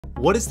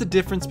What is the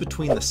difference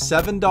between the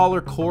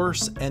 $7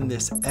 course and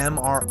this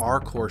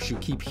MRR course you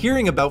keep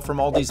hearing about from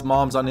all these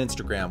moms on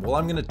Instagram? Well,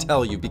 I'm going to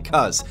tell you,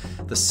 because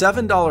the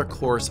 $7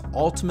 course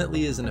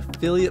ultimately is an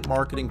affiliate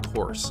marketing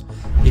course.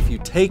 If you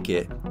take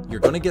it, you're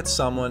going to get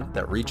someone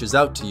that reaches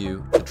out to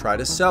you to try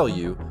to sell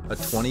you a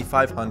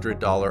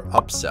 $2,500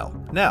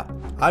 upsell. Now,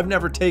 I've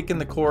never taken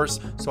the course,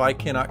 so I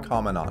cannot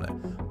comment on it.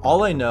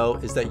 All I know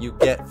is that you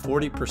get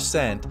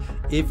 40%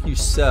 if you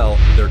sell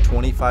their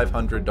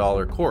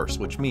 $2,500 course,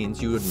 which means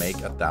you would make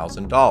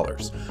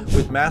 $1,000.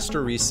 With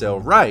Master Resale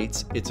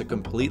Rights, it's a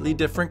completely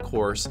different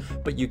course,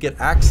 but you get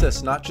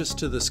access not just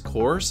to this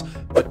course,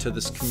 but to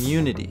this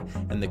community.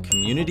 And the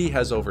community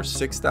has over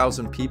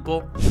 6,000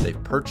 people.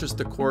 They've purchased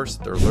the course.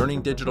 They're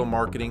learning digital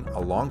marketing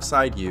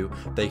alongside you.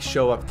 They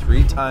show up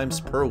 3 times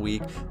per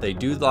week. They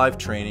do live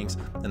trainings.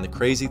 And the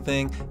crazy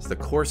thing is the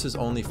course is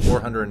only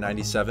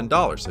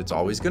 $497. It's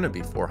always going to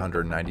be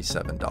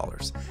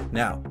 $497.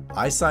 Now,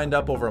 I signed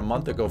up over a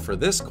month ago for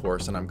this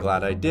course, and I'm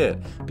glad I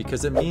did,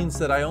 because it means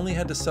that I only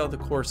had to sell the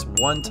course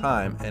one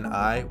time and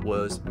I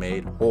was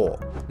made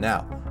whole.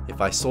 Now,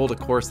 if I sold a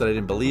course that I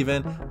didn't believe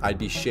in, I'd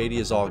be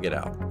shady as all get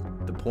out.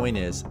 The point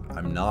is,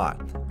 I'm not.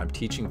 I'm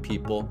teaching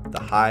people the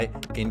high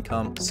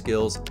income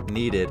skills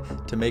needed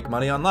to make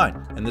money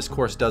online. And this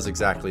course does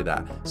exactly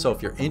that. So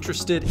if you're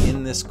interested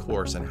in this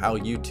course and how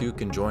you too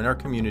can join our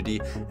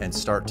community and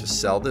start to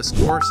sell this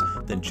course,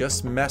 then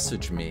just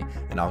message me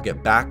and I'll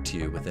get back to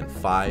you within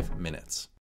 5 minutes.